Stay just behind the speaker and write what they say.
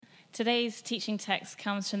Today's teaching text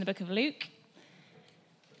comes from the book of Luke,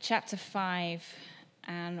 chapter 5,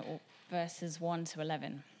 and verses 1 to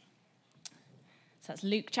 11. So that's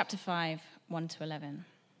Luke chapter 5, 1 to 11.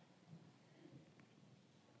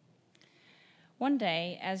 One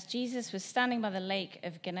day, as Jesus was standing by the lake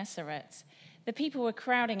of Gennesaret, the people were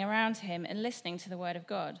crowding around him and listening to the word of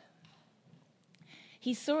God.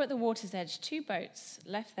 He saw at the water's edge 2 boats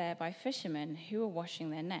left there by fishermen who were washing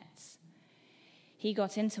their nets. He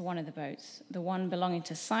got into one of the boats, the one belonging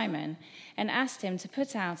to Simon, and asked him to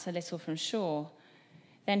put out a little from shore.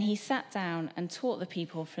 Then he sat down and taught the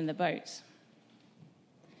people from the boat.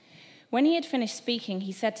 When he had finished speaking,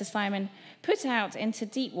 he said to Simon, "Put out into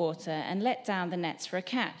deep water and let down the nets for a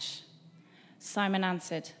catch." Simon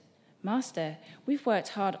answered, "Master, we've worked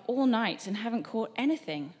hard all night and haven't caught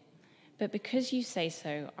anything. But because you say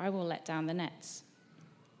so, I will let down the nets."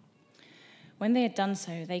 When they had done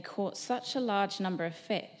so, they caught such a large number of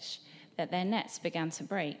fish that their nets began to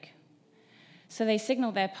break. So they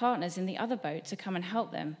signaled their partners in the other boat to come and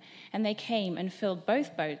help them, and they came and filled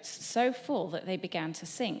both boats so full that they began to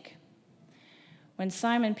sink. When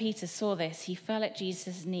Simon Peter saw this, he fell at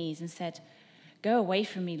Jesus' knees and said, "Go away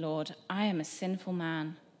from me, Lord, I am a sinful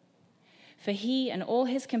man." For he and all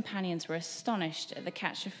his companions were astonished at the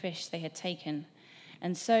catch of fish they had taken,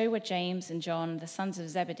 and so were James and John, the sons of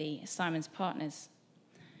Zebedee, Simon's partners.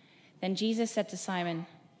 Then Jesus said to Simon,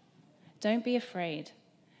 "Don't be afraid.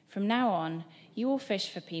 From now on, you will fish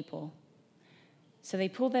for people." So they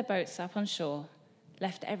pulled their boats up on shore,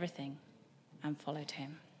 left everything, and followed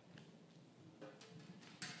him.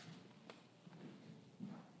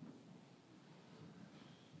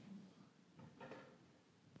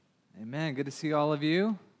 Amen. Good to see all of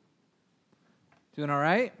you. Doing all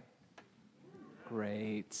right?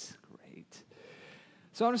 Great.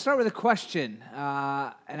 So I'm going to start with a question, and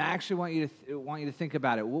I actually want you to think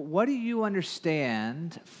about it. What do you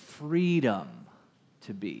understand freedom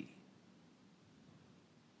to be?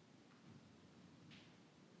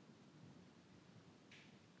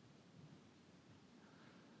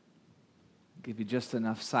 Give you just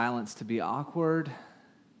enough silence to be awkward.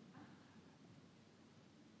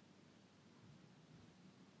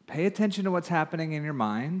 Pay attention to what's happening in your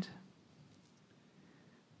mind.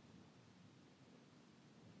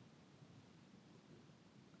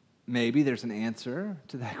 Maybe there's an answer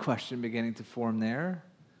to that question beginning to form there.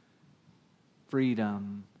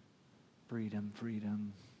 Freedom.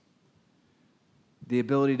 The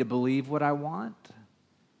ability to believe what I want.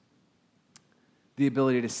 The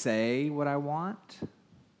ability to say what I want.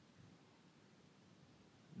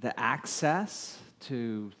 The access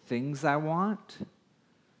to things I want.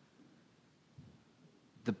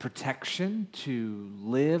 The protection to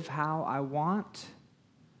live how I want.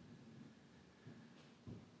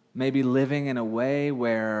 Maybe living in a way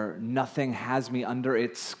where nothing has me under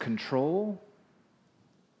its control.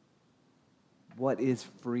 What is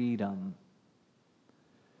freedom?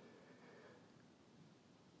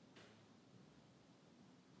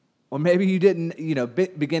 Or maybe you didn't,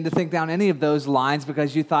 begin to think down any of those lines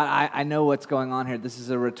because you thought, I know what's going on here. This is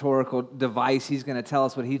a rhetorical device. He's going to tell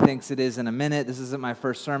us what he thinks it is in a minute. This isn't my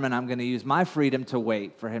first sermon. I'm going to use my freedom to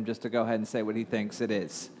wait for him just to go ahead and say what he thinks it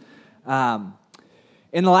is.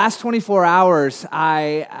 In the last 24 hours,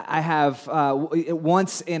 I have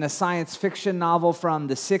once in a science fiction novel from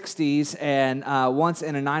the 60s and once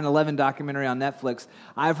in a 9/11 documentary on Netflix,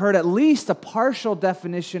 I've heard at least a partial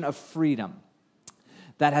definition of freedom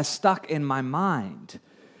that has stuck in my mind.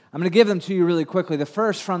 I'm going to give them to you really quickly. The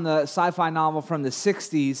first from the sci-fi novel from the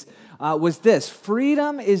 60s was this: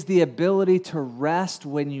 freedom is the ability to rest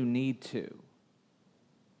when you need to.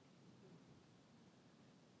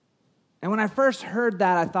 And when I first heard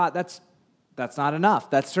that, I thought, that's not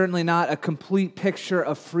enough. That's certainly not a complete picture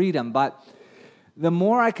of freedom. But the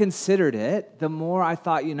more I considered it, the more I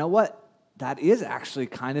thought, you know what? That is actually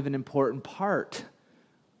kind of an important part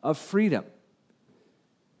of freedom.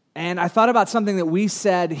 And I thought about something that we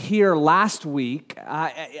said here last week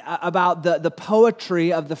about the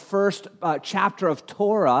poetry of the first chapter of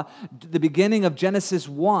Torah, the beginning of Genesis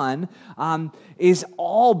 1, is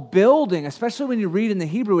all building, especially when you read in the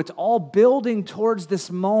Hebrew, it's all building towards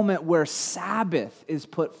this moment where Sabbath is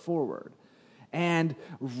put forward. And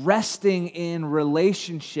resting in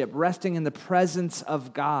relationship, resting in the presence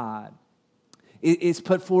of God is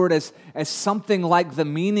put forward as something like the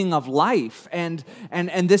meaning of life. And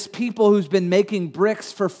this people who's been making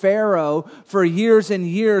bricks for Pharaoh for years and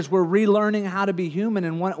years were relearning how to be human.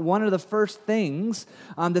 And one of the first things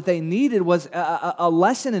that they needed was a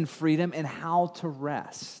lesson in freedom in how to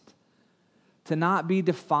rest. To not be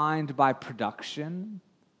defined by production.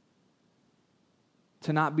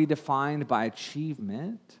 to not be defined by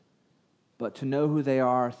achievement, but to know who they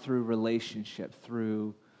are through relationship,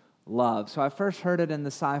 through love. So I first heard it in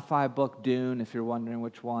the sci-fi book Dune, if you're wondering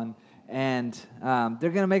which one. And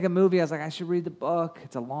they're going to make a movie. I was like, I should read the book.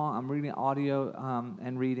 I'm reading audio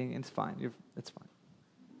and reading. It's fine. It's fine.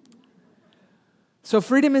 So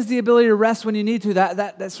freedom is the ability to rest when you need to.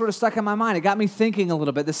 That sort of stuck in my mind. It got me thinking a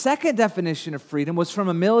little bit. The second definition of freedom was from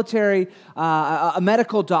a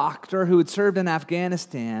medical doctor who had served in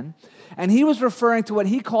Afghanistan. And he was referring to what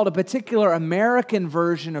he called a particular American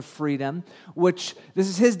version of freedom, which, this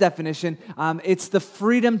is his definition, it's the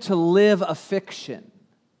freedom to live a fiction.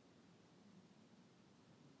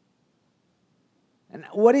 And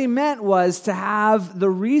what he meant was to have the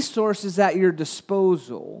resources at your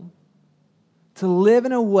disposal to live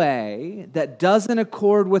in a way that doesn't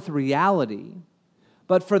accord with reality,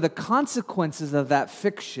 but for the consequences of that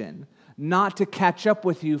fiction not to catch up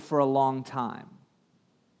with you for a long time.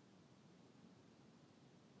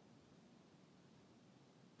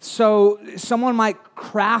 So someone might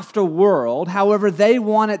craft a world however they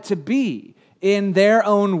want it to be, in their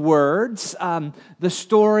own words, the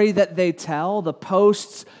story that they tell, the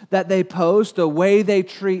posts that they post, the way they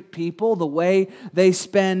treat people, the way they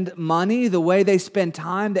spend money, the way they spend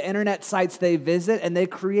time, the internet sites they visit, and they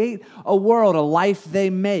create a world, a life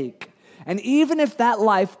they make. And even if that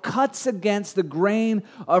life cuts against the grain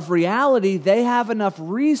of reality, they have enough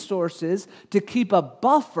resources to keep a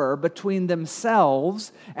buffer between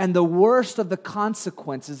themselves and the worst of the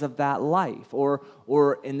consequences of that life, or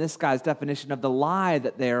in this guy's definition of the lie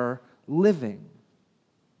that they're living.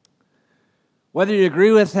 Whether you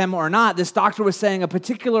agree with him or not, this doctor was saying a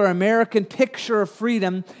particular American picture of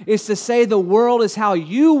freedom is to say the world is how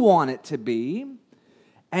you want it to be,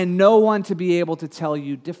 and no one to be able to tell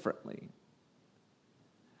you differently.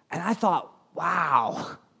 And I thought,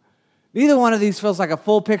 wow, neither one of these feels like a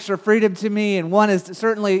full picture of freedom to me, and one is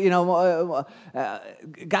certainly, got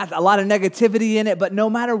a lot of negativity in it, but no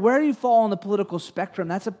matter where you fall on the political spectrum,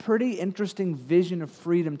 that's a pretty interesting vision of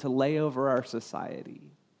freedom to lay over our society.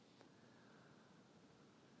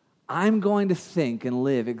 I'm going to think and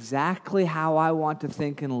live exactly how I want to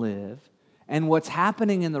think and live, and what's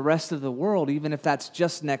happening in the rest of the world, even if that's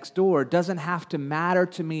just next door, doesn't have to matter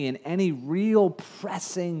to me in any real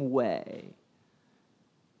pressing way.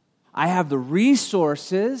 I have the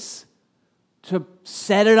resources to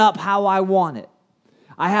set it up how I want it.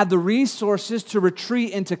 I have the resources to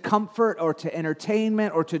retreat into comfort or to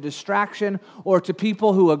entertainment or to distraction or to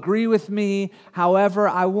people who agree with me however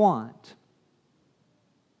I want.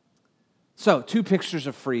 So, two pictures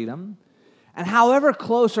of freedom. And however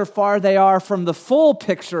close or far they are from the full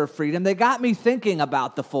picture of freedom, they got me thinking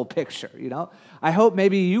about the full picture, I hope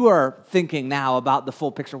maybe you are thinking now about the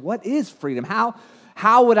full picture. What is freedom?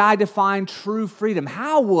 How would I define true freedom?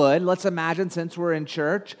 Let's imagine, since we're in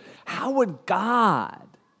church, how would God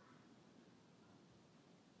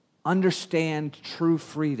understand true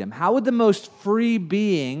freedom? How would the most free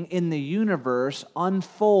being in the universe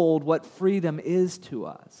unfold what freedom is to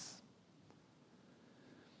us?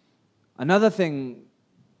 Another thing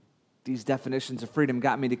these definitions of freedom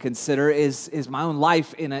got me to consider is my own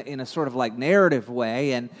life in a sort of like narrative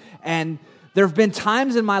way. And there have been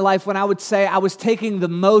times in my life when I would say I was taking the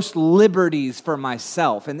most liberties for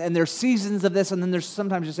myself. And there's seasons of this, and then there's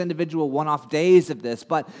sometimes just individual one-off days of this.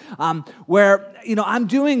 But where, I'm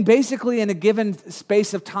doing basically in a given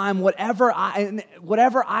space of time whatever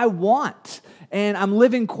I want. And I'm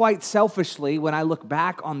living quite selfishly when I look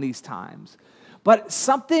back on these times. But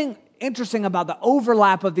something interesting about the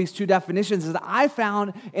overlap of these two definitions is that I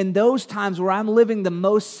found in those times where I'm living the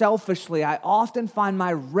most selfishly, I often find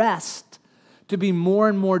my rest to be more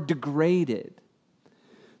and more degraded.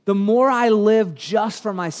 The more I live just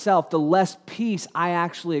for myself, the less peace I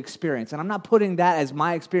actually experience. And I'm not putting that as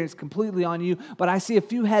my experience completely on you, but I see a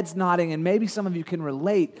few heads nodding, and maybe some of you can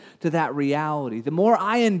relate to that reality. The more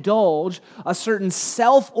I indulge a certain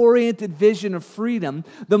self-oriented vision of freedom,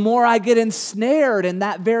 the more I get ensnared in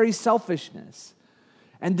that very selfishness.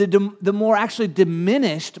 And the more actually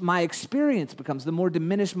diminished my experience becomes, the more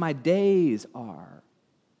diminished my days are.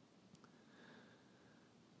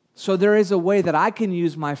 So there is a way that I can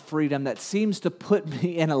use my freedom that seems to put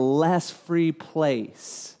me in a less free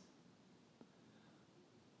place.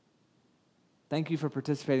 Thank you for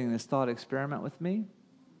participating in this thought experiment with me.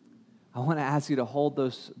 I want to ask you to hold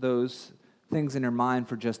those things in your mind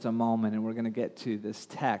for just a moment, and we're going to get to this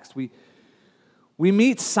text. We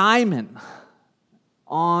meet Simon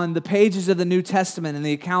on the pages of the New Testament and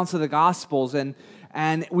the accounts of the Gospels, and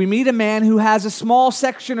And we meet a man who has a small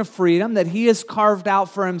section of freedom that he has carved out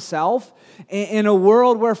for himself in a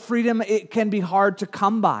world where freedom, it can be hard to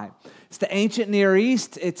come by. It's the ancient Near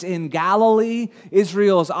East. It's in Galilee.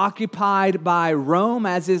 Israel is occupied by Rome,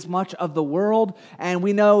 as is much of the world. And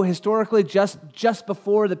we know historically, just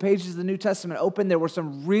before the pages of the New Testament opened, there were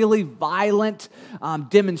some really violent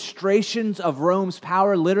demonstrations of Rome's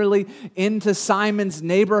power. Literally, into Simon's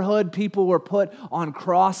neighborhood, people were put on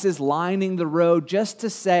crosses lining the road just to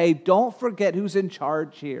say, don't forget who's in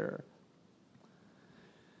charge here.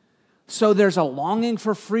 So there's a longing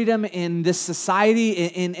for freedom in this society,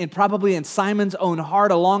 in probably in Simon's own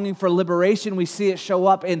heart, a longing for liberation. We see it show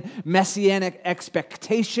up in messianic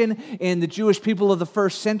expectation in the Jewish people of the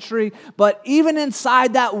first century. But even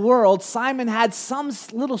inside that world, Simon had some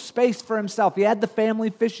little space for himself. He had the family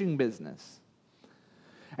fishing business.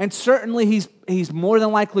 And certainly he's more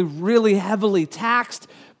than likely really heavily taxed,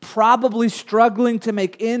 probably struggling to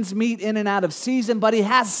make ends meet in and out of season, but he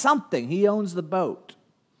has something. He owns the boat.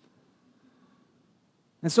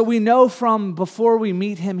 And so we know from before we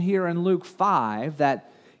meet him here in Luke 5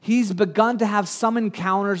 that he's begun to have some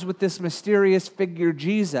encounters with this mysterious figure,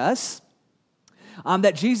 Jesus.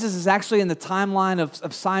 That Jesus is actually in the timeline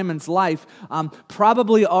of Simon's life,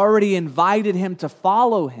 probably already invited him to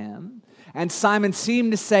follow him. And Simon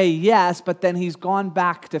seemed to say yes, but then he's gone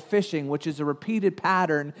back to fishing, which is a repeated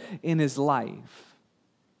pattern in his life.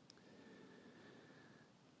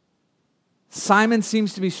 Simon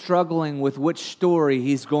seems to be struggling with which story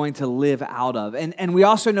he's going to live out of. And we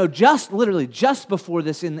also know just before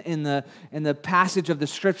this in the passage of the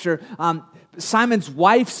scripture, Simon's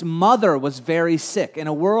wife's mother was very sick. In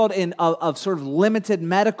a world of sort of limited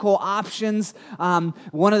medical options,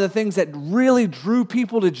 one of the things that really drew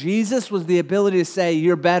people to Jesus was the ability to say,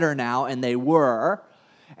 you're better now, and they were.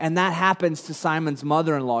 And that happens to Simon's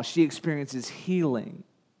mother-in-law. She experiences healing.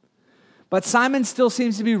 But Simon still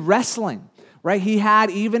seems to be wrestling. Right? He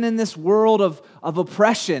had, even in this world of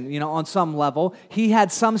oppression, on some level, he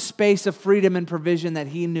had some space of freedom and provision that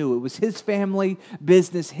he knew. It was his family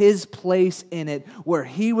business, his place in it, where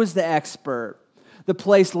he was the expert. The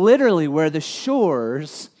place literally where the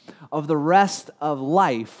shores of the rest of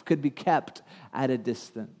life could be kept at a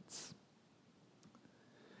distance.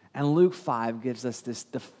 And Luke 5 gives us this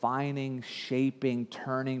defining, shaping,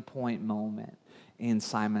 turning point moment in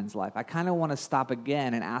Simon's life. I kind of want to stop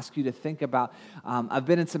again and ask you to think about, I've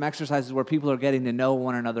been in some exercises where people are getting to know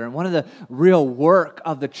one another, and one of the real work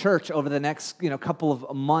of the church over the next couple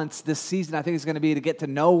of months this season, I think, is going to be to get to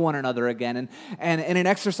know one another again. And in an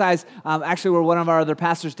exercise, actually where one of our other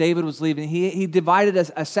pastors, David, was leaving, he divided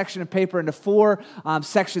a section of paper into 4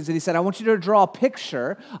 sections, and he said, I want you to draw a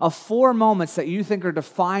picture of 4 moments that you think are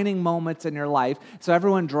defining moments in your life. So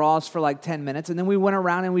everyone draws for like 10 minutes, and then we went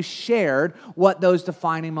around and we shared what those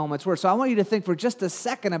defining moments were. So I want you to think for just a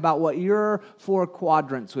second about what your 4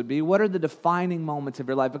 quadrants would be. What are the defining moments of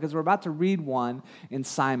your life? Because we're about to read one in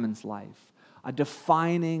Simon's life. A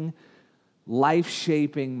defining,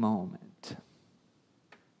 life-shaping moment.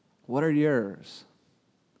 What are yours?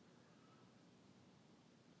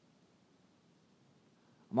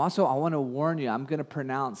 I want to warn you, I'm going to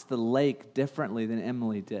pronounce the lake differently than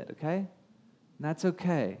Emily did, okay? And that's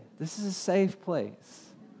okay. This is a safe place.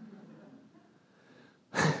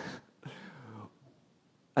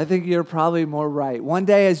 I think you're probably more right. One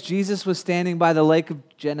day as Jesus was standing by the lake of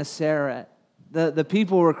Gennesaret, the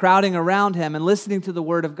people were crowding around him and listening to the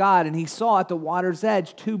word of God, and he saw at the water's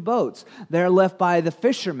edge 2 boats there left by the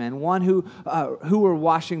fishermen, one who were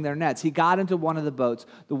washing their nets. He got into one of the boats,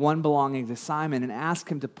 the one belonging to Simon, and asked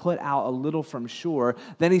him to put out a little from shore.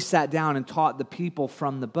 Then he sat down and taught the people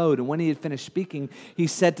from the boat. And when he had finished speaking, he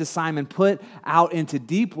said to Simon, put out into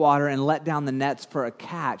deep water and let down the nets for a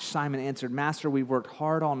catch. Simon answered, Master, we've worked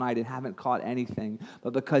hard all night and haven't caught anything,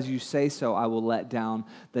 but because you say so, I will let down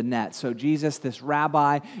the net. So Jesus, this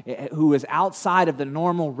rabbi who is outside of the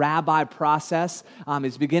normal rabbi process,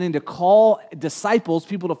 is beginning to call disciples,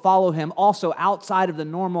 people to follow him, also outside of the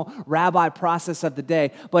normal rabbi process of the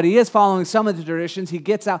day. But he is following some of the traditions. He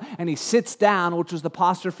gets out and he sits down, which was the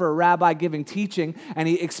posture for a rabbi giving teaching, and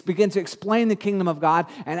he begins to explain the kingdom of God.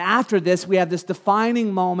 And after this, we have this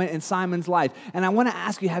defining moment in Simon's life. And I want to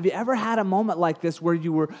ask you, have you ever had a moment like this where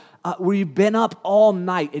you've been up all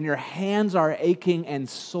night and your hands are aching and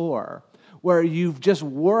sore? Where you've just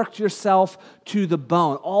worked yourself to the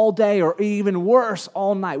bone all day, or even worse,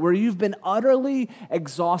 all night, where you've been utterly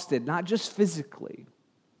exhausted, not just physically,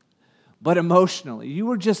 but emotionally. You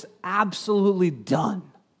were just absolutely done.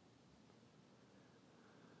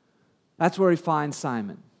 That's where he finds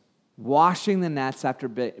Simon. washing the nets after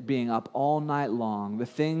being up all night long, the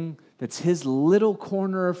thing that's his little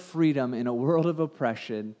corner of freedom in a world of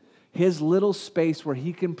oppression, his little space where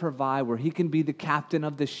he can provide, where he can be the captain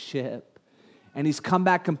of the ship. And he's come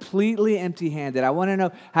back completely empty-handed. I want to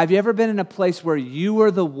know, have you ever been in a place where you were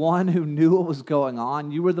the one who knew what was going on?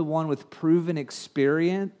 You were the one with proven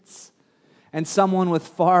experience, and someone with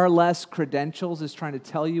far less credentials is trying to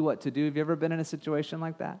tell you what to do? Have you ever been in a situation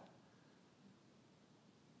like that?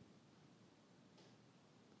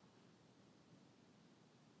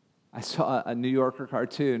 I saw a New Yorker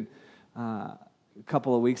cartoon a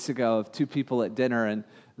couple of weeks ago of two people at dinner, and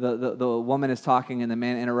the woman is talking, and the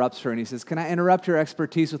man interrupts her, and he says, "Can I interrupt your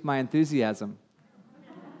expertise with my enthusiasm?"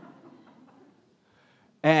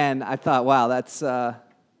 And I thought, wow, that's...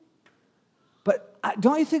 But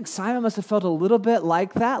don't you think Simon must have felt a little bit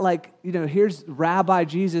like that? Like, here's Rabbi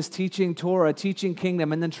Jesus teaching Torah, teaching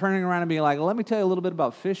kingdom, and then turning around and being like, well, let me tell you a little bit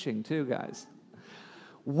about fishing too, guys.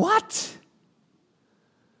 What?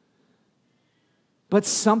 But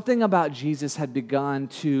something about Jesus had begun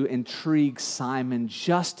to intrigue Simon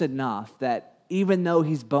just enough that even though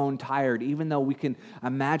he's bone tired, even though we can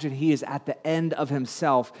imagine he is at the end of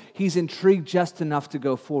himself, he's intrigued just enough to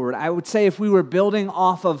go forward. I would say if we were building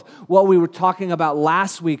off of what we were talking about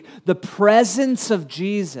last week, the presence of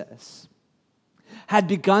Jesus had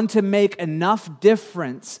begun to make enough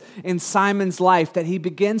difference in Simon's life that he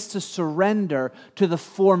begins to surrender to the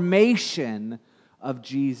formation of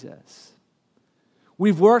Jesus.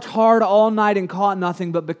 We've worked hard all night and caught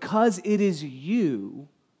nothing, but because it is you,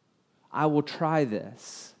 I will try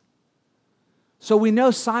this. So we know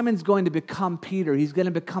Simon's going to become Peter. He's going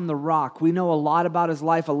to become the rock. We know a lot about his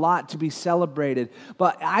life, a lot to be celebrated.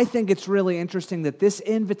 But I think it's really interesting that this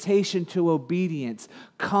invitation to obedience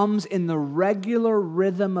comes in the regular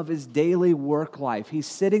rhythm of his daily work life. He's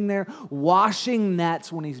sitting there washing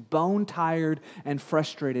nets when he's bone tired and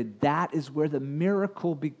frustrated. That is where the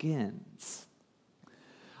miracle begins.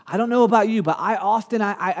 I don't know about you, but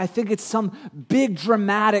I think it's some big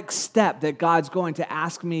dramatic step that God's going to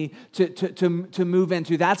ask me to move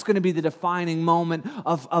into. That's going to be the defining moment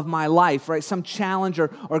of my life, right? Some challenge or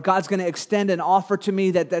God's going to extend an offer to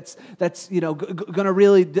me that's going to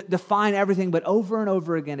really define everything. But over and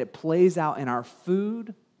over again, it plays out in our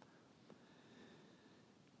food,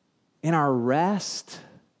 in our rest,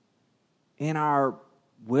 in our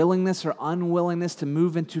willingness or unwillingness to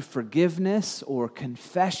move into forgiveness or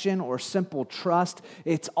confession or simple trust.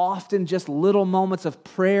 It's often just little moments of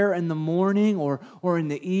prayer in the morning or in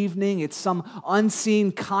the evening. It's some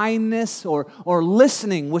unseen kindness or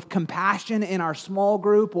listening with compassion in our small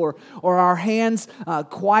group or our hands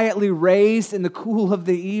quietly raised in the cool of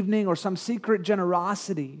the evening or some secret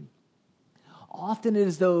generosity. Often it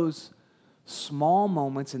is those small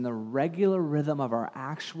moments in the regular rhythm of our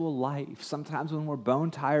actual life, sometimes when we're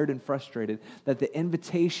bone tired and frustrated, that the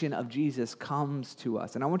invitation of Jesus comes to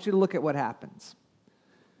us. And I want you to look at what happens.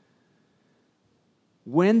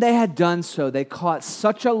 When they had done so, they caught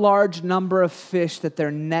such a large number of fish that their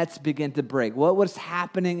nets began to break. What was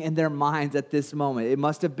happening in their minds at this moment? It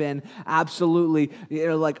must have been absolutely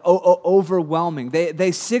overwhelming.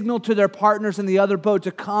 They signaled to their partners in the other boat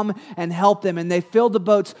to come and help them, and they filled the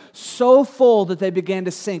boats so full that they began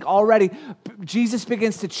to sink. Already, Jesus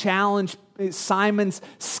begins to challenge Simon's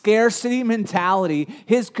scarcity mentality,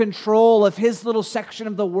 his control of his little section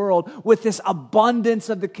of the world with this abundance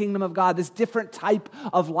of the kingdom of God, this different type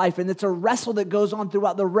of life. And it's a wrestle that goes on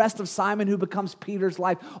throughout the rest of Simon, who becomes Peter's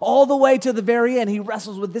life. All the way to the very end, he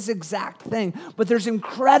wrestles with this exact thing. But there's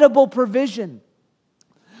incredible provision.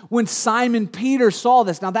 When Simon Peter saw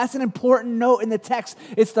this, now that's an important note in the text.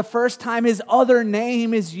 It's the first time his other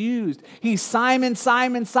name is used. He's Simon,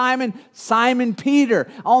 Simon, Simon, Simon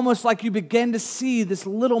Peter. Almost like you begin to see this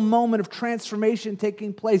little moment of transformation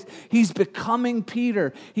taking place. He's becoming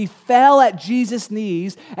Peter. He fell at Jesus'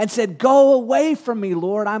 knees and said, "Go away from me,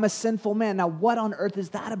 Lord, I'm a sinful man." Now, what on earth is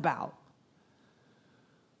that about?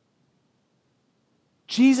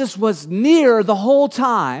 Jesus was near the whole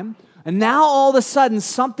time. And now all of a sudden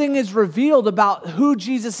something is revealed about who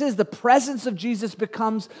Jesus is. The presence of Jesus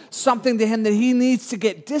becomes something to him that he needs to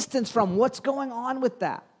get distance from. What's going on with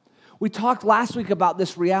that? We talked last week about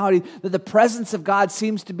this reality that the presence of God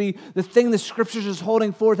seems to be the thing the Scriptures is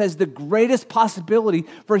holding forth as the greatest possibility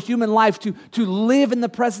for human life to live in the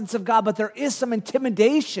presence of God. But there is some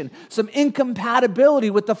intimidation, some incompatibility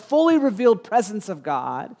with the fully revealed presence of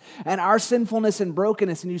God and our sinfulness and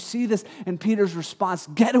brokenness. And you see this in Peter's response,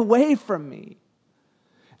 "Get away from me."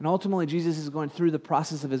 And ultimately, Jesus is going through the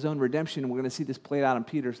process of his own redemption, and we're going to see this played out in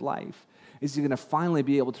Peter's life. Is he going to finally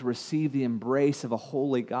be able to receive the embrace of a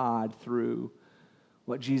holy God through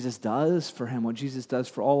what Jesus does for him, what Jesus does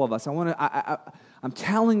for all of us. I'm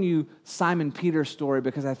telling you Simon Peter's story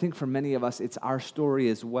because I think for many of us, it's our story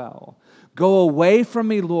as well. Go away from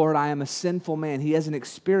me, Lord, I am a sinful man. He has an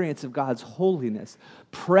experience of God's holiness.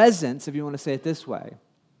 Presence, if you want to say it this way,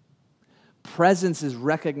 presence is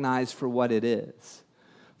recognized for what it is.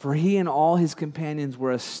 For he and all his companions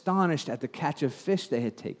were astonished at the catch of fish they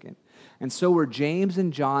had taken. And so were James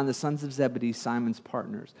and John, the sons of Zebedee, Simon's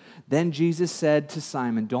partners. Then Jesus said to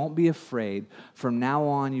Simon, don't be afraid. From now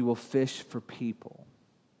on you will fish for people.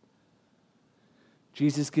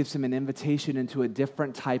 Jesus gives him an invitation into a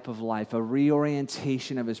different type of life, a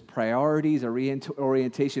reorientation of his priorities, a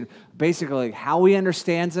reorientation, basically how he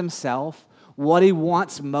understands himself, what he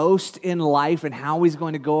wants most in life, and how he's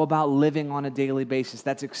going to go about living on a daily basis.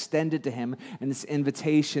 That's extended to him in this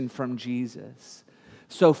invitation from Jesus.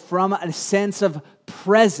 So from a sense of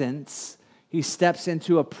presence, he steps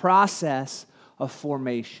into a process of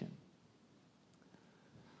formation.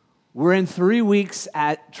 We're in 3 weeks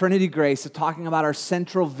at Trinity Grace of talking about our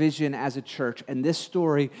central vision as a church, and this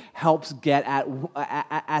story helps get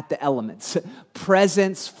at the elements.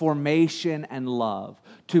 Presence, formation, and love.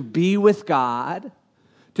 To be with God,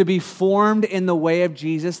 to be formed in the way of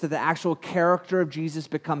Jesus, that the actual character of Jesus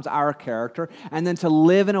becomes our character, and then to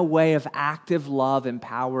live in a way of active love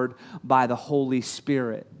empowered by the Holy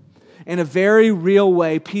Spirit. In a very real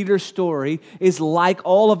way, Peter's story is like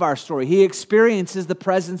all of our story. He experiences the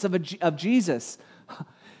presence of Jesus.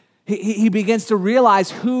 He begins to realize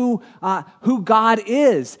who God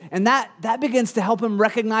is, and that begins to help him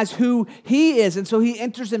recognize who he is. And so he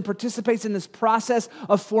enters and participates in this process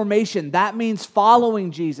of formation. That means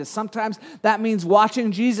following Jesus. Sometimes that means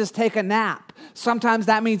watching Jesus take a nap. Sometimes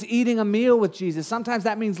that means eating a meal with Jesus. Sometimes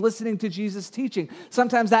that means listening to Jesus' teaching.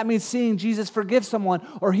 Sometimes that means seeing Jesus forgive someone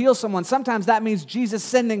or heal someone. Sometimes that means Jesus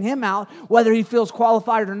sending him out, whether he feels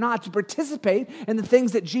qualified or not, to participate in the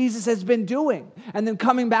things that Jesus has been doing. And then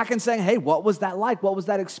coming back and saying, hey, what was that like? What was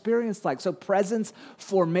that experience like? So presence,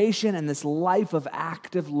 formation, and this life of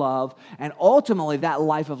active love. And ultimately, that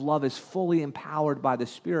life of love is fully empowered by the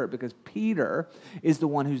Spirit, because Peter is the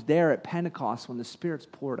one who's there at Pentecost when the Spirit's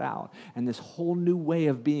poured out. And this whole new way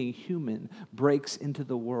of being human breaks into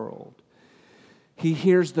the world. He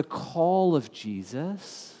hears the call of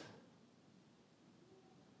Jesus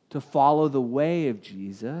to follow the way of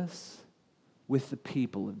Jesus with the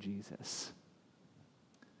people of Jesus.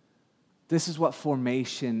 This is what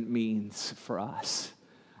formation means for us.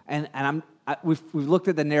 And we've looked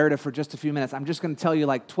at the narrative for just a few minutes. I'm just going to tell you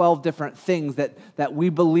like 12 different things that we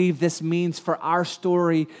believe this means for our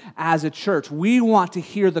story as a church. We want to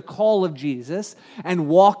hear the call of Jesus and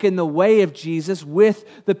walk in the way of Jesus with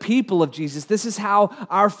the people of Jesus. This is how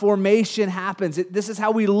our formation happens. This is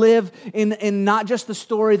how we live in not just the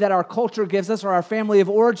story that our culture gives us or our family of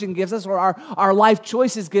origin gives us or our life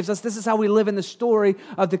choices gives us. This is how we live in the story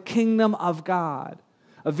of the kingdom of God.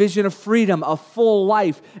 A vision of freedom, a full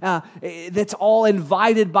life that's all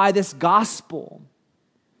invited by this gospel.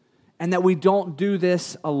 And that we don't do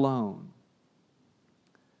this alone.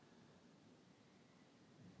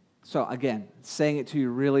 So again, saying it to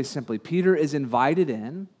you really simply, Peter is invited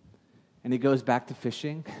in, and he goes back to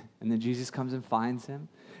fishing, and then Jesus comes and finds him.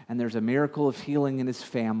 And there's a miracle of healing in his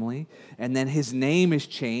family. And then his name is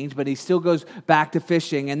changed, but he still goes back to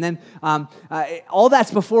fishing. And then all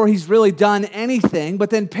that's before he's really done anything. But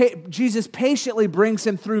then Jesus patiently brings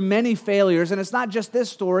him through many failures. And it's not just this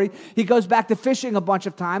story. He goes back to fishing a bunch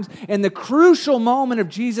of times. And the crucial moment of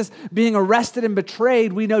Jesus being arrested and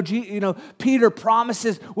betrayed, we know, Peter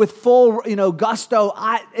promises with full, gusto,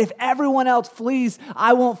 if everyone else flees,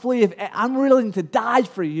 I won't flee. If I'm willing to die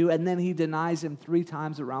for you. And then he denies him 3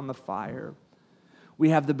 times around the fire. We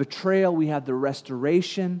have the betrayal, we have the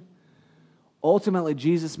restoration. Ultimately,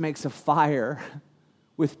 Jesus makes a fire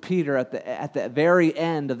with Peter at the very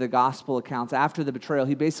end of the gospel accounts. After the betrayal,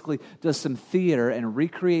 he basically does some theater and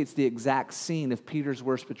recreates the exact scene of Peter's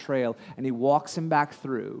worst betrayal, and he walks him back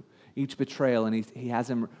through each betrayal, and he has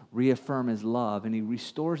him reaffirm his love, and he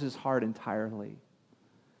restores his heart entirely.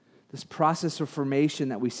 This process of formation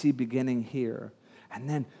that we see beginning here. And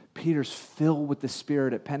then Peter's filled with the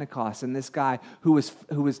Spirit at Pentecost, and this guy who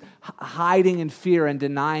was hiding in fear and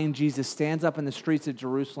denying Jesus stands up in the streets of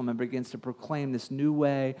Jerusalem and begins to proclaim this new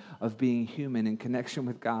way of being human in connection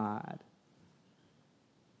with God.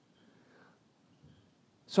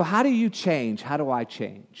 So how do you change? How do I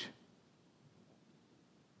change?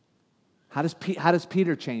 How does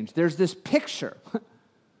Peter change? There's this picture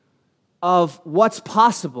of what's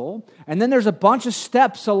possible, and then there's a bunch of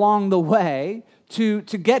steps along the way to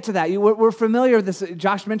get to that. We're familiar with this.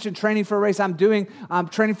 Josh mentioned training for a race. I'm doing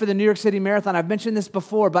training for the New York City Marathon. I've mentioned this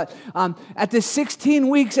before, but at the 16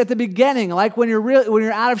 weeks at the beginning, like when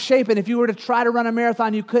you're out of shape, and if you were to try to run a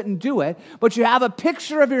marathon, you couldn't do it, but you have a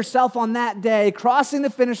picture of yourself on that day crossing the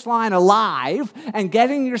finish line alive and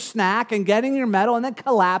getting your snack and getting your medal and then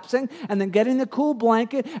collapsing and then getting the cool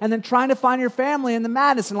blanket and then trying to find your family in the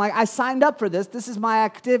madness. And like, I signed up for this. This is my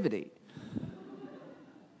activity.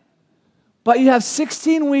 But you have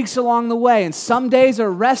 16 weeks along the way, and some days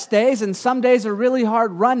are rest days, and some days are really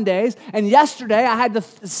hard run days. And yesterday, I had the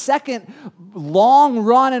second long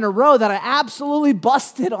run in a row that I absolutely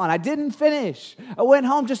busted on. I didn't finish. I went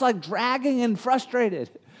home just like dragging and frustrated.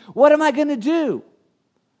 What am I going to do?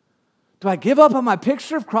 Do I give up on my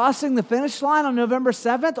picture of crossing the finish line on November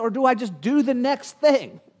 7th, or do I just do the next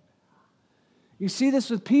thing? You see this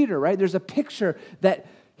with Peter, right? There's a picture that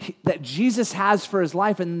Jesus has for his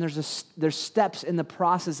life, and there's steps in the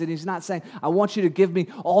process, and he's not saying, I want you to give me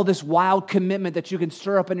all this wild commitment that you can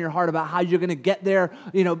stir up in your heart about how you're going to get there,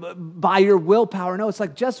 by your willpower. No, it's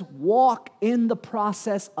like just walk in the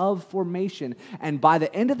process of formation, and by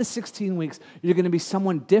the end of the 16 weeks, you're going to be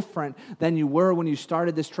someone different than you were when you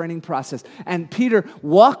started this training process. And Peter,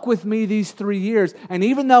 walk with me these 3 years, and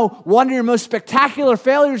even though one of your most spectacular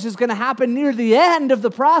failures is going to happen near the end of the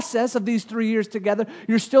process of these 3 years together,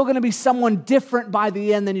 you're still going to be someone different by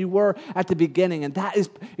the end than you were at the beginning. And that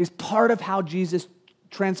is part of how Jesus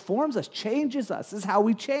transforms us, changes us. This is how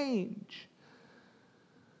we change.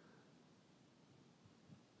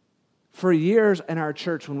 For years in our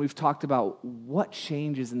church, when we've talked about what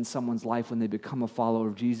changes in someone's life when they become a follower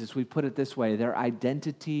of Jesus, we put it this way: their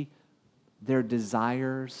identity, their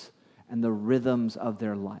desires, and the rhythms of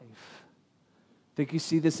their life. I think you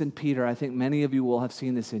see this in Peter. I think many of you will have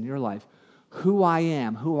seen this in your life. Who I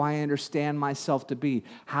am, who I understand myself to be,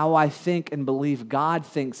 how I think and believe God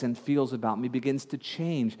thinks and feels about me begins to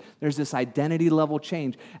change. There's this identity level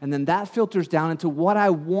change. And then that filters down into what I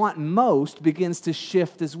want most begins to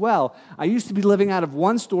shift as well. I used to be living out of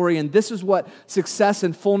one story, and this is what success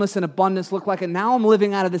and fullness and abundance look like. And now I'm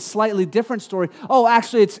living out of this slightly different story. Oh,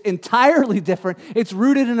 actually, it's entirely different. It's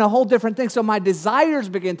rooted in a whole different thing. So my desires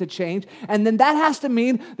begin to change. And then that has to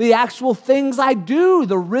mean the actual things I do,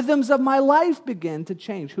 the rhythms of my life begin to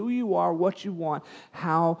change. Who you are, what you want,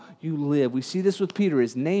 how you live. We see this with Peter.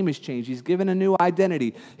 His name has changed. He's given a new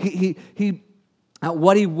identity.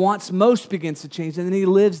 What he wants most begins to change, and then he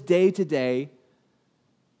lives day to day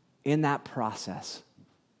in that process.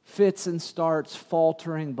 Fits and starts,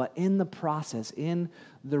 faltering, but in the process, in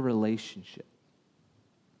the relationship.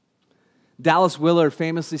 Dallas Willard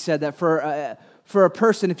famously said that for a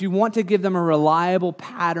person, if you want to give them a reliable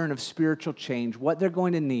pattern of spiritual change, what they're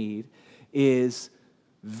going to need is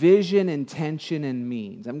vision, intention, and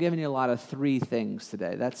means. I'm giving you a lot of 3 things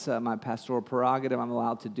today. That's my pastoral prerogative. I'm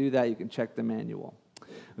allowed to do that. You can check the manual.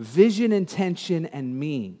 Vision, intention, and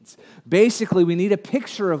means. Basically, we need a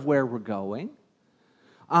picture of where we're going.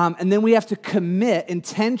 And then we have to commit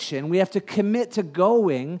intention. We have to commit to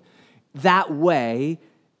going that way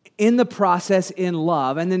in the process, in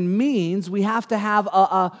love. And then means, we have to have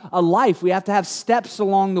a life. We have to have steps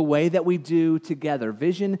along the way that we do together.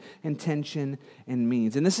 Vision, intention, and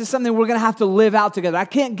means. And this is something we're going to have to live out together. I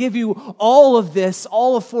can't give you all of this,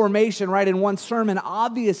 all of formation, right, in one sermon,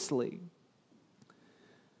 obviously.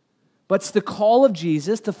 But it's the call of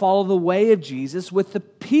Jesus to follow the way of Jesus with the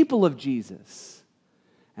people of Jesus.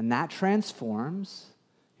 And that transforms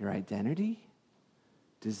your identity,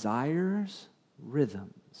 desires,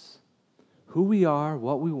 rhythms. Who we are,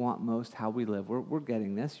 what we want most, how we live. We're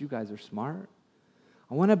getting this. You guys are smart.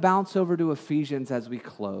 I want to bounce over to Ephesians as we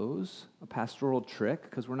close, a pastoral trick,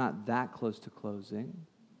 because we're not that close to closing.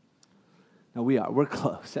 No, we are. We're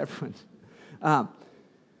close, everyone. And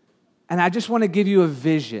I just want to give you a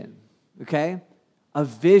vision, okay? A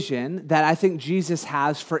vision that I think Jesus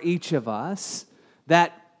has for each of us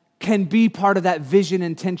that can be part of that vision,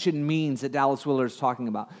 intention, means that Dallas Willard is talking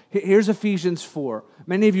about. Here's Ephesians 4.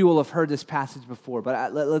 Many of you will have heard this passage before,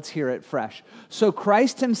 but let's hear it fresh. So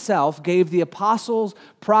Christ himself gave the apostles,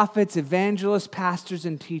 prophets, evangelists, pastors,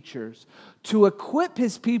 and teachers to equip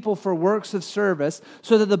his people for works of service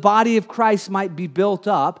so that the body of Christ might be built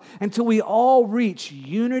up until we all reach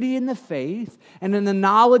unity in the faith and in the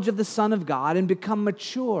knowledge of the Son of God and become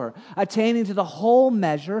mature, attaining to the whole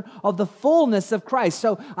measure of the fullness of Christ.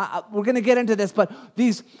 So we're going to get into this, but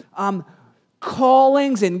these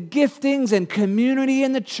callings and giftings and community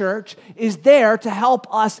in the church is there to help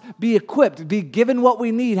us be equipped, be given what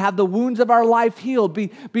we need, have the wounds of our life healed, be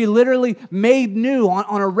literally made new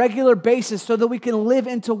on a regular basis so that we can live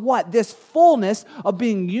into what? This fullness of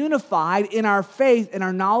being unified in our faith and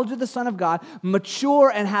our knowledge of the Son of God,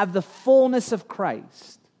 mature and have the fullness of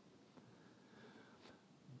Christ.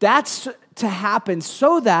 That's to happen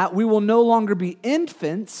so that we will no longer be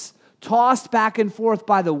infants tossed back and forth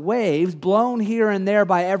by the waves, blown here and there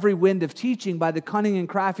by every wind of teaching, by the cunning and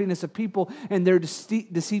craftiness of people and their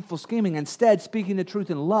deceitful scheming. Instead, speaking the truth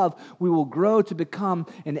in love, we will grow to become,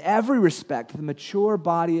 in every respect, the mature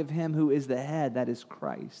body of Him who is the head, that is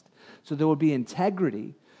Christ. So there will be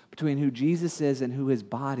integrity between who Jesus is and who His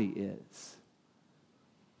body is.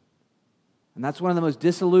 And that's one of the most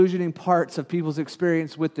disillusioning parts of people's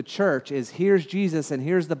experience with the church is here's Jesus and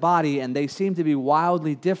here's the body, and they seem to be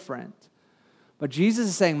wildly different. But Jesus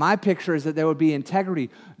is saying, my picture is that there would be integrity,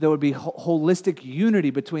 there would be holistic unity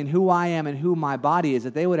between who I am and who my body is,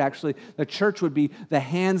 that the church would be the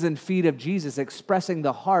hands and feet of Jesus, expressing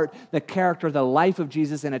the heart, the character, the life of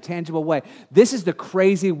Jesus in a tangible way. This is the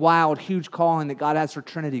crazy, wild, huge calling that God has for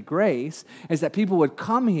Trinity Grace, is that people would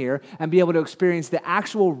come here and be able to experience the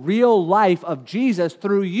actual real life of Jesus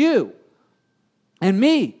through you and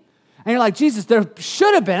me. And you're like, Jesus, there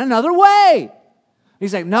should have been another way.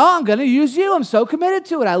 He's like, no, I'm going to use you. I'm so committed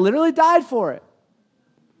to it. I literally died for it.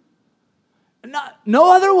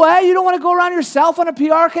 No other way. You don't want to go around yourself on a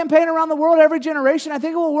PR campaign around the world every generation. I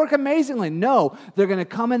think it will work amazingly. No, they're going to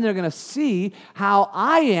come in. They're going to see how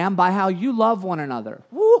I am by how you love one another.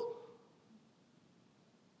 Woo!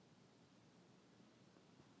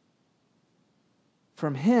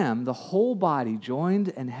 From Him, the whole body,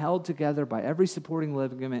 joined and held together by every supporting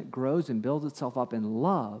ligament, grows and builds itself up in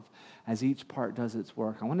love as each part does its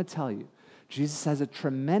work. I want to tell you, Jesus has a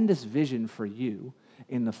tremendous vision for you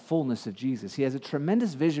in the fullness of Jesus. He has a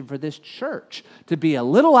tremendous vision for this church to be a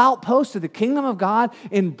little outpost of the kingdom of God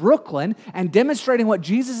in Brooklyn and demonstrating what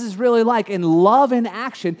Jesus is really like in love and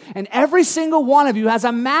action. And every single one of you has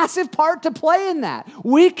a massive part to play in that.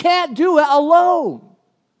 We can't do it alone.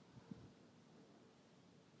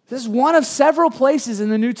 This is one of several places in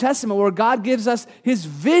the New Testament where God gives us His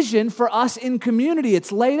vision for us in community.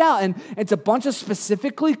 It's laid out, and it's a bunch of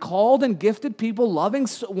specifically called and gifted people loving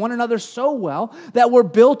one another so well that we're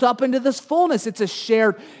built up into this fullness. It's a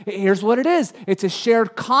shared, here's what it is. It's a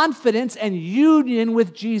shared confidence and union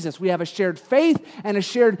with Jesus. We have a shared faith and a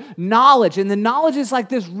shared knowledge, and the knowledge is like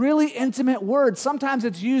this really intimate word. Sometimes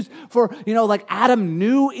it's used for, like Adam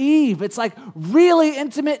knew Eve. It's like really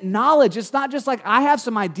intimate knowledge. It's not just like I have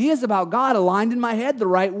some ideas about God aligned in my head the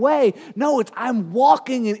right way. No, I'm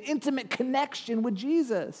walking in intimate connection with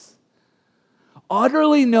Jesus.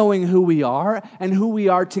 Utterly knowing who we are and who we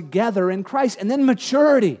are together in Christ. And then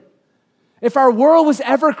maturity. If our world was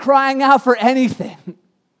ever crying out for anything,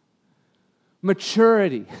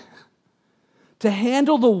 maturity. To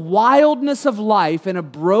handle the wildness of life in a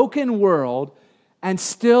broken world and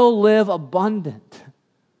still live abundant.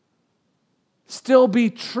 Still be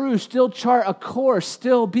true, still chart a course,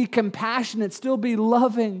 still be compassionate, still be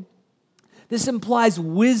loving. This implies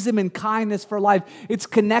wisdom and kindness for life. It's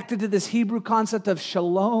connected to this Hebrew concept of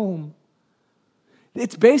shalom.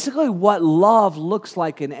 It's basically what love looks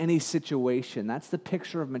like in any situation. That's the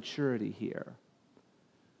picture of maturity here.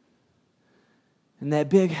 And that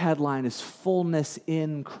big headline is fullness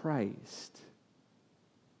in Christ.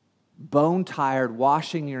 Bone-tired,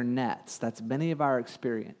 washing your nets. That's many of our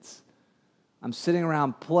experience. I'm sitting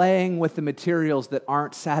around playing with the materials that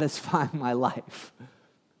aren't satisfying my life.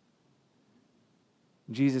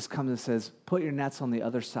 Jesus comes and says, put your nets on the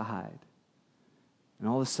other side. And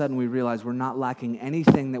all of a sudden we realize we're not lacking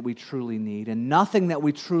anything that we truly need, and nothing that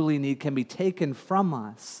we truly need can be taken from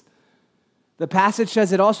us. The passage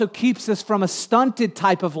says it also keeps us from a stunted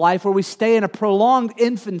type of life where we stay in a prolonged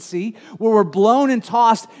infancy, where we're blown and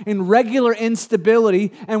tossed in regular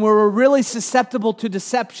instability, and where we're really susceptible to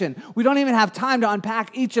deception. We don't even have time to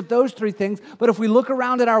unpack each of those three things, but if we look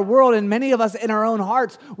around at our world, and many of us in our own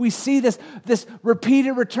hearts, we see this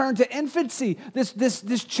repeated return to infancy,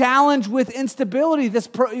 this challenge with instability, this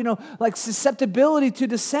susceptibility to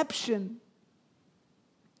deception.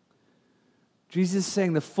 Jesus is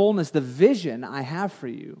saying the fullness, the vision I have for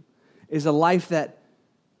you is a life that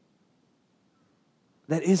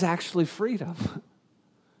is actually freedom,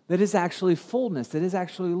 that is actually fullness, that is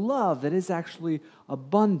actually love, that is actually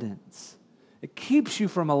abundance. It keeps you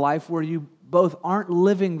from a life where you both aren't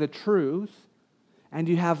living the truth and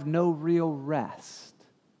you have no real rest.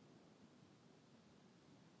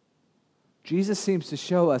 Jesus seems to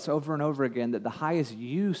show us over and over again that the highest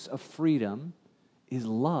use of freedom is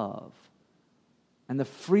love. And the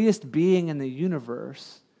freest being in the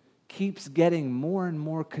universe keeps getting more and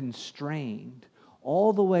more constrained,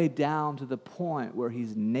 all the way down to the point where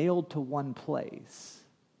he's nailed to one place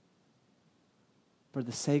for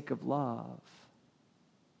the sake of love,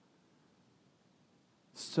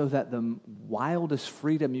 so that the wildest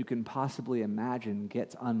freedom you can possibly imagine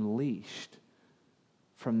gets unleashed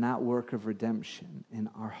from that work of redemption in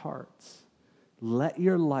our hearts. Let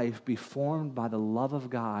your life be formed by the love of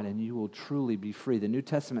God, and you will truly be free. The New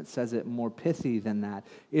Testament says it more pithy than that.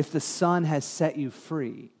 If the Son has set you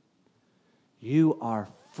free, you are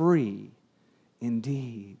free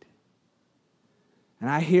indeed. And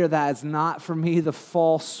I hear that as not for me the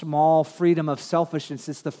false, small freedom of selfishness.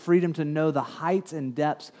 It's the freedom to know the heights and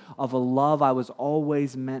depths of a love I was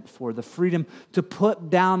always meant for. The freedom to put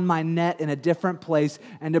down my net in a different place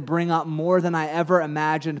and to bring up more than I ever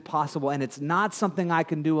imagined possible. And it's not something I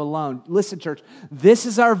can do alone. Listen, church, this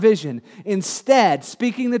is our vision. Instead,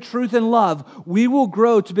 speaking the truth in love, we will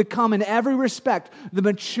grow to become in every respect the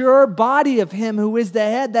mature body of Him who is the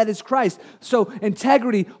head, that is Christ. So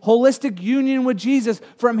integrity, holistic union with Jesus.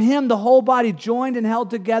 From Him, the whole body, joined and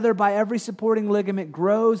held together by every supporting ligament,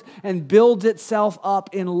 grows and builds itself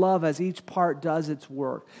up in love as each part does its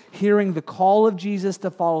work, hearing the call of Jesus to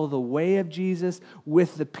follow the way of Jesus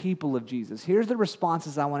with the people of Jesus. Here's the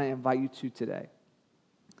responses I want to invite you to today.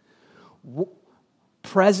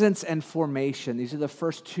 Presence and formation. These are the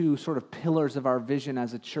first two sort of pillars of our vision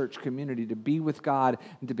as a church community, to be with God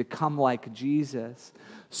and to become like Jesus.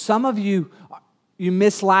 Some of you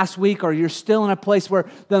missed last week, or you're still in a place where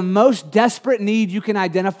the most desperate need you can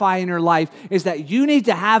identify in your life is that you need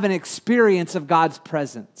to have an experience of God's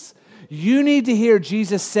presence. You need to hear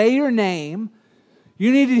Jesus say your name.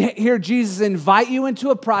 You need to hear Jesus invite you into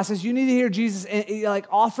a process. You need to hear Jesus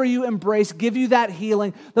offer you embrace, give you that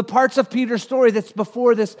healing. The parts of Peter's story that's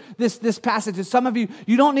before this passage. And some of you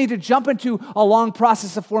don't need to jump into a long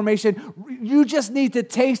process of formation. You just need to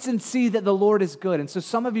taste and see that the Lord is good. And so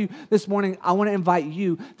some of you this morning, I want to invite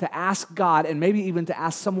you to ask God, and maybe even to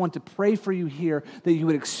ask someone to pray for you here, that you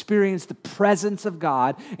would experience the presence of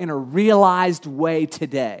God in a realized way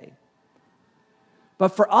today.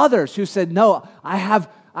 But for others who said, no, I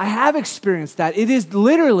have experienced that. It is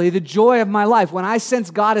literally the joy of my life. When I sense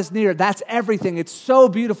God is near, that's everything. It's so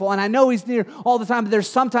beautiful. And I know He's near all the time, but there's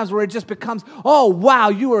sometimes where it just becomes, oh, wow,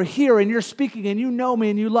 you are here and you're speaking and you know me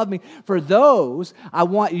and you love me. For those, I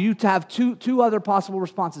want you to have two other possible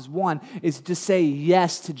responses. One is to say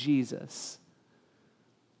yes to Jesus,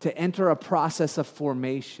 to enter a process of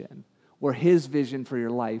formation where His vision for your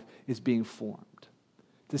life is being formed.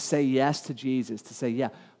 To say yes to Jesus, to say, yeah,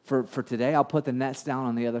 for today, I'll put the nets down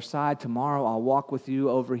on the other side. Tomorrow, I'll walk with you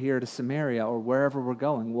over here to Samaria or wherever we're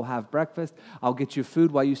going. We'll have breakfast. I'll get you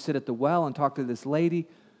food while you sit at the well and talk to this lady.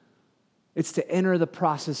 It's to enter the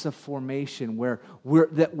process of formation where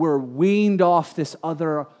we're weaned off this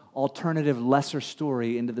other alternative, lesser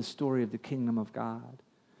story into the story of the kingdom of God.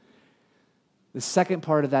 The second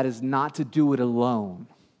part of that is not to do it alone.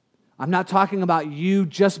 I'm not talking about you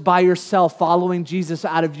just by yourself following Jesus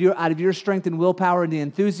out of your strength and willpower and the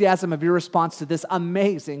enthusiasm of your response to this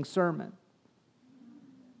amazing sermon.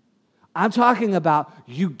 I'm talking about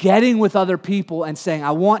you getting with other people and saying, I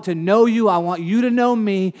want to know you, I want you to know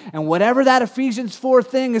me, and whatever that Ephesians 4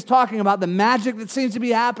 thing is talking about, the magic that seems to be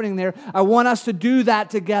happening there, I want us to do that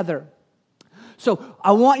together. So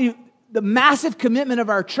I want you... The massive commitment of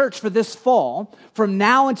our church for this fall, from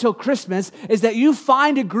now until Christmas, is that you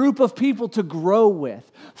find a group of people to grow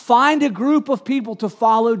with. Find a group of people to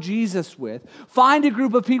follow Jesus with. Find a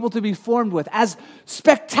group of people to be formed with. As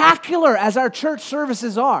spectacular as our church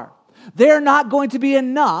services are, they're not going to be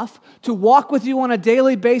enough to walk with you on a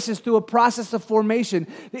daily basis through a process of formation,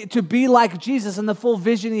 to be like Jesus and the full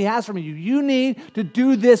vision He has for you. You need to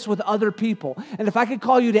do this with other people. And if I could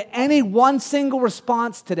call you to any one single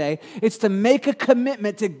response today, it's to make a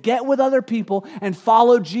commitment to get with other people and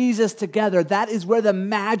follow Jesus together. That is where the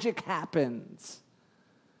magic happens.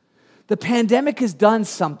 The pandemic has done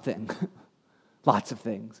something, lots of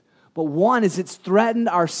things. But one is it's threatened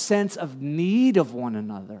our sense of need of one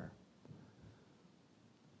another.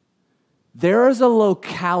 There is a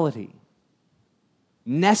locality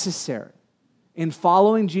necessary in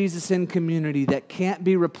following Jesus in community that can't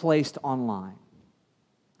be replaced online.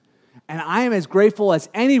 And I am as grateful as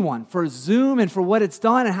anyone for Zoom and for what it's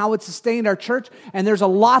done and how it's sustained our church. And there's a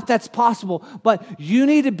lot that's possible. But you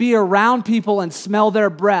need to be around people and smell their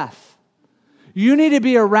breath. You need to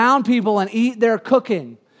be around people and eat their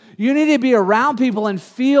cooking. You need to be around people and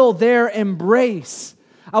feel their embrace.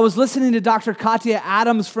 I was listening to Dr. Katya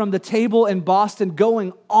Adams from the Table in Boston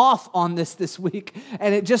going off on this week,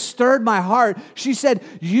 and it just stirred my heart. She said,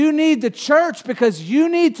 you need the church because you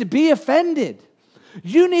need to be offended.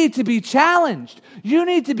 You need to be challenged. You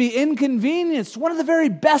need to be inconvenienced. One of the very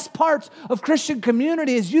best parts of Christian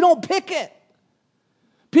community is you don't pick it.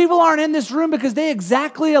 People aren't in this room because they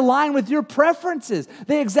exactly align with your preferences.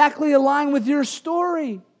 They exactly align with your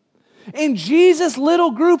story. In Jesus'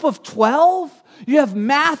 little group of 12, you have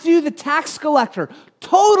Matthew, the tax collector,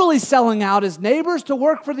 totally selling out his neighbors to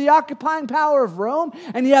work for the occupying power of Rome.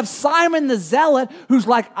 And you have Simon the Zealot, who's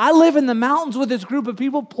like, I live in the mountains with this group of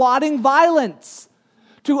people plotting violence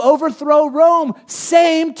to overthrow Rome.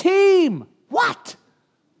 Same team. What?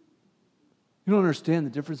 You don't understand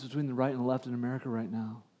the difference between the right and the left in America right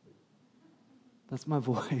now. That's my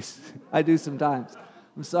voice. I do sometimes.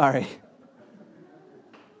 I'm sorry.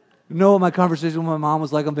 You know what my conversation with my mom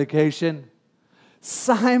was like on vacation?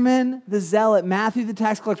 Simon the Zealot, Matthew the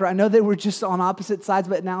tax collector. I know they were just on opposite sides,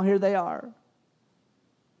 but now here they are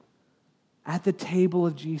at the table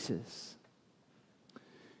of Jesus.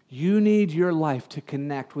 You need your life to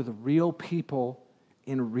connect with real people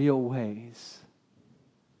in real ways.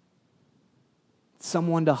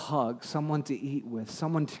 Someone to hug, someone to eat with,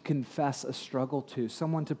 someone to confess a struggle to,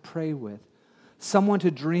 someone to pray with, someone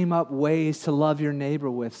to dream up ways to love your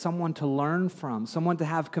neighbor with, someone to learn from, someone to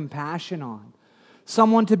have compassion on,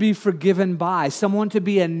 someone to be forgiven by, someone to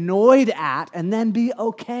be annoyed at and then be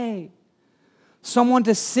okay, someone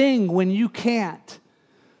to sing when you can't,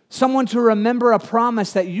 someone to remember a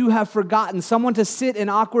promise that you have forgotten, someone to sit in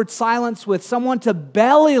awkward silence with, someone to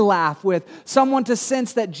belly laugh with, someone to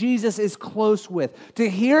sense that Jesus is close with, to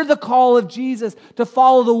hear the call of Jesus, to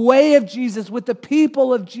follow the way of Jesus with the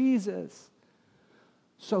people of Jesus.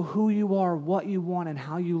 So who you are, what you want, and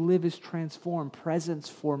how you live is transformed. Presence,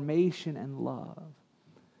 formation, and love.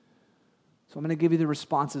 So I'm going to give you the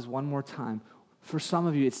responses one more time. For some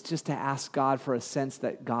of you, it's just to ask God for a sense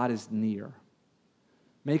that God is near.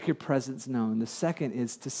 Make your presence known. The second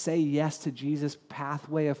is to say yes to Jesus'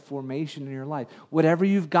 pathway of formation in your life. Whatever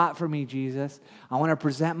you've got for me, Jesus, I want to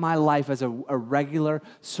present my life as a regular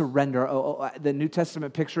surrender. The New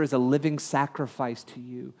Testament picture is a living sacrifice to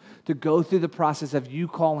you. To go through the process of you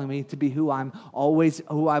calling me to be who I've always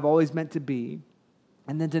meant to be.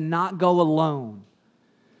 And then to not go alone.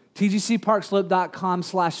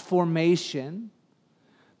 tgcparkslope.com/formation.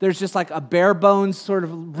 There's just like a bare bones sort of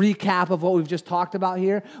recap of what we've just talked about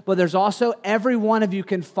here. But there's also every one of you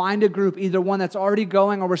can find a group, either one that's already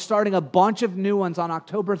going or we're starting a bunch of new ones on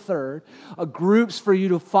October 3rd. Groups for you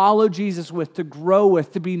to follow Jesus with, to grow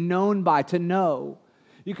with, to be known by, to know.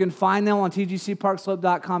 You can find them on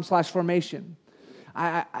tgcparkslope.com/formation.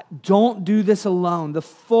 I don't do this alone. The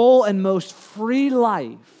full and most free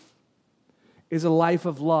life is a life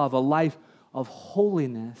of love, a life of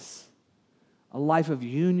holiness. A life of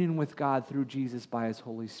union with God through Jesus by His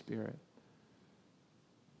Holy Spirit.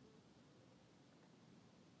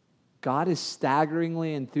 God is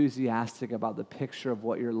staggeringly enthusiastic about the picture of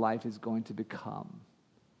what your life is going to become.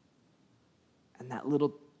 And that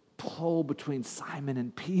little pull between Simon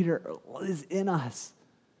and Peter, what is in us?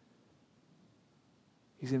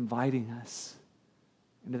 He's inviting us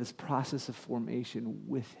into this process of formation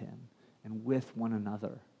with Him and with one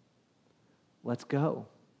another. Let's go.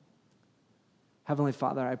 Heavenly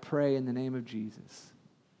Father, I pray in the name of Jesus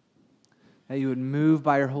that you would move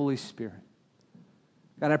by your Holy Spirit.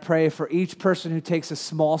 God, I pray for each person who takes a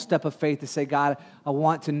small step of faith to say, God, I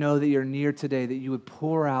want to know that you're near today, that you would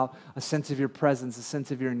pour out a sense of your presence, a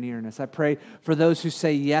sense of your nearness. I pray for those who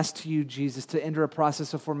say yes to you, Jesus, to enter a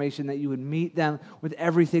process of formation, that you would meet them with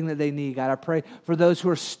everything that they need. God, I pray for those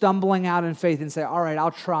who are stumbling out in faith and say, all right,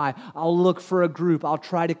 I'll try. I'll look for a group. I'll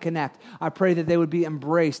try to connect. I pray that they would be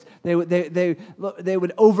embraced. They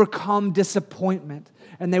would overcome disappointment,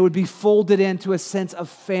 and they would be folded into a sense of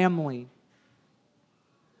family.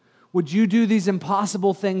 Would you do these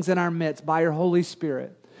impossible things in our midst by your Holy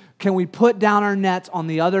Spirit? Can we put down our nets on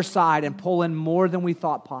the other side and pull in more than we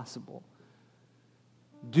thought possible?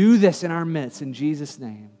 Do this in our midst in Jesus'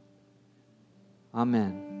 name.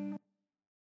 Amen.